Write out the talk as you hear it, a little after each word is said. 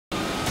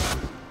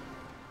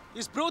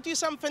He's brought you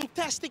some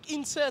fantastic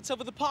inserts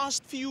over the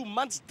past few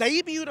months.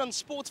 Debuted on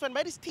Sportsfan,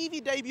 made his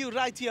TV debut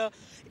right here.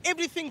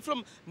 Everything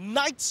from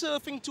night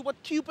surfing to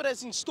what Cupid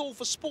has in store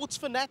for sports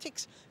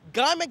fanatics.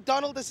 Guy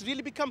McDonald has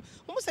really become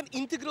almost an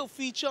integral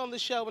feature on the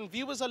show, and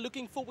viewers are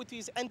looking forward to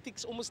his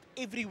antics almost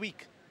every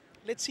week.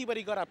 Let's see what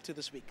he got up to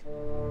this week.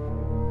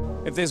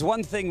 If there's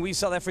one thing we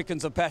South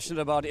Africans are passionate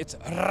about, it's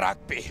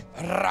rugby.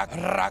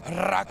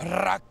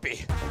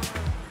 Rugby.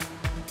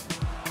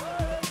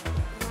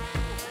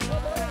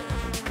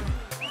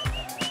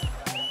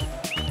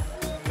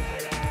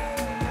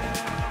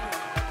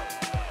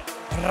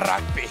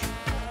 Rugby.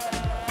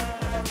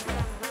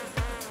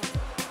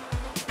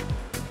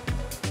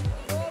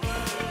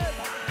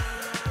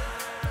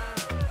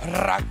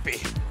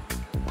 Rugby.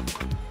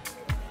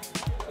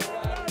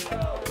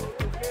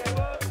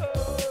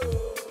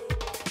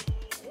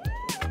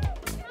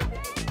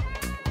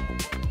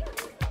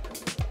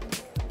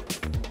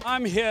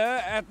 I'm here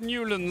at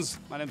Newlands.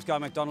 My name's Guy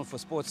McDonald for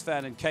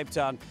Sportsfan in Cape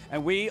Town,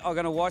 and we are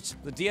going to watch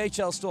the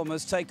DHL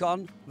Stormers take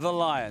on the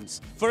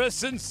Lions for a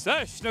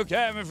sensational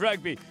game of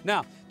rugby.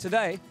 Now,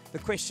 today, the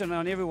question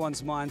on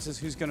everyone's minds is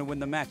who's going to win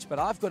the match, but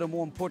I've got a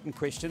more important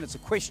question. It's a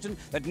question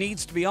that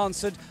needs to be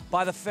answered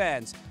by the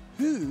fans.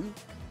 Who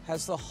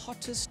has the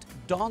hottest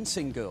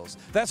dancing girls?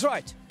 That's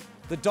right,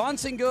 the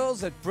dancing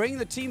girls that bring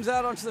the teams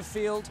out onto the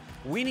field.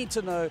 We need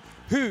to know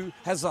who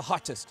has the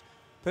hottest.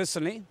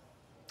 Personally,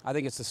 I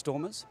think it's the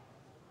Stormers.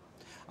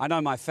 I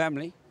know my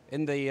family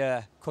in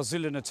the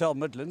KwaZulu-Natal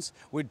Midlands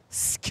would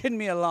skin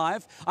me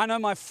alive. I know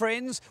my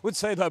friends would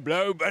say the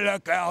Blue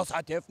Bullet girls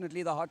are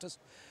definitely the hottest.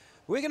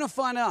 We're going to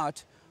find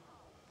out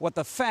what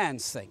the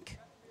fans think.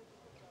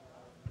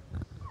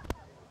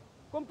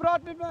 Kom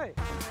praat met my.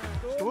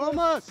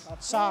 Stormers.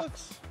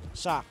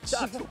 Sharks.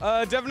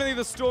 Definitely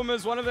the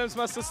Stormers. One of them is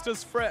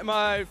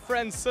my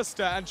friend's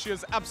sister, and she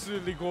is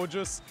absolutely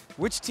gorgeous.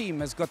 Which team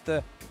has got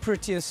the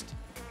prettiest,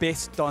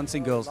 best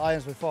dancing girls?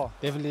 Lions before.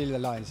 Definitely the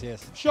Lions,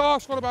 yes.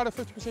 Sharks got about a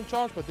 50%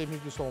 chance, but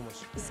definitely the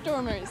Stormers.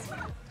 Stormers.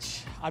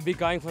 I'd be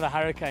going for the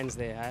Hurricanes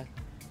there, eh?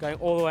 Going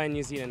all the way in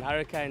New Zealand.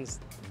 Hurricanes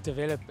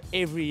develop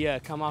every year,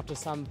 come out to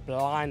some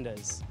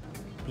blinders.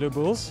 Blue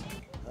Bulls.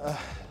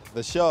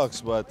 The Sharks,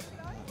 but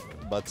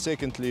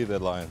secondly the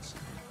Lions.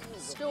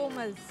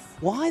 Stormers.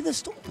 Why the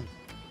Stormers?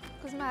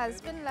 Because my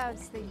husband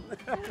loves them.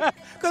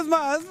 Because my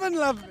husband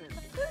loves it.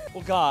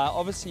 Well, Guy,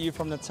 obviously you're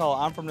from Natal,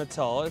 I'm from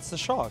Natal. It's the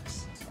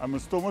Sharks. I'm a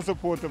Stormer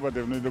supporter, but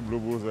definitely the Blue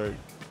Bulls.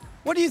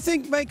 What do you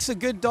think makes a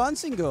good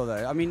dancing girl,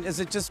 though? I mean, is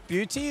it just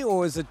beauty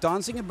or is it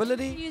dancing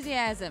ability?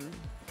 Enthusiasm.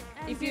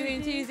 If you're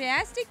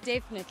enthusiastic,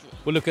 definitely.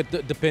 Well, look,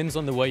 it depends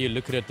on the way you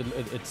look at it.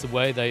 It's the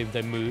way they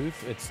move,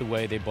 it's the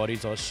way their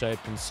bodies are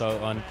shaped and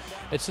so on.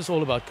 It's just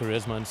all about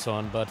charisma and so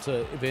on. But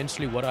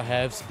eventually what I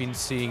have been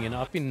seeing, and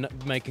I've been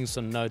making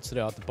some notes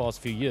throughout the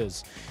past few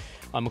years,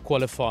 I'm a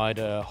qualified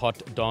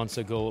hot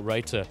dancer girl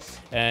rater,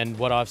 and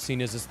what I've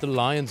seen is it's the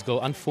Lions girl.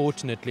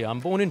 Unfortunately, I'm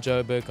born in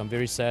Joburg, I'm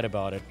very sad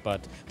about it,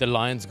 but the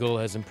Lions girl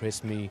has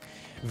impressed me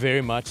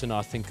very much, and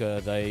I think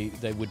they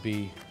would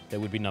be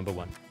number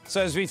one.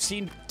 So as we've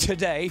seen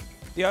today,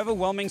 the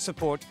overwhelming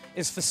support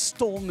is for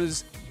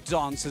Stormers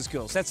dancers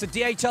girls. That's the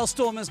DHL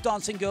Stormers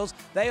dancing girls.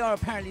 They are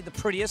apparently the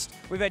prettiest.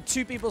 We've had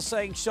two people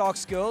saying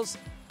Sharks girls.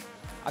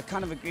 I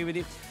kind of agree with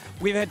you.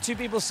 We've had two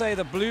people say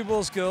the Blue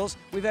Bulls girls.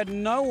 We've had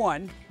no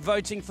one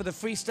voting for the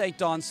Free State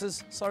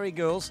dancers. Sorry,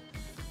 girls.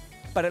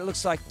 But it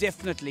looks like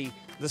definitely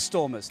the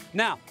Stormers.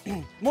 Now,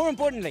 more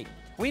importantly,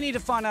 we need to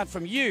find out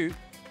from you,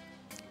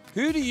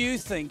 who do you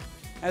think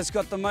has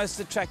got the most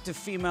attractive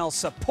female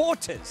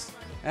supporters?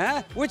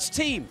 Which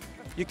team?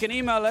 You can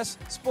email us,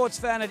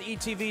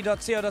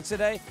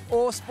 sportsfan@etv.co.za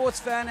or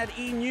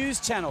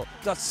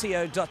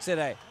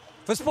sportsfan@enewschannel.co.za.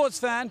 For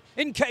Sportsfan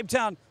in Cape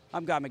Town,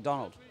 I'm Guy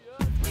McDonald.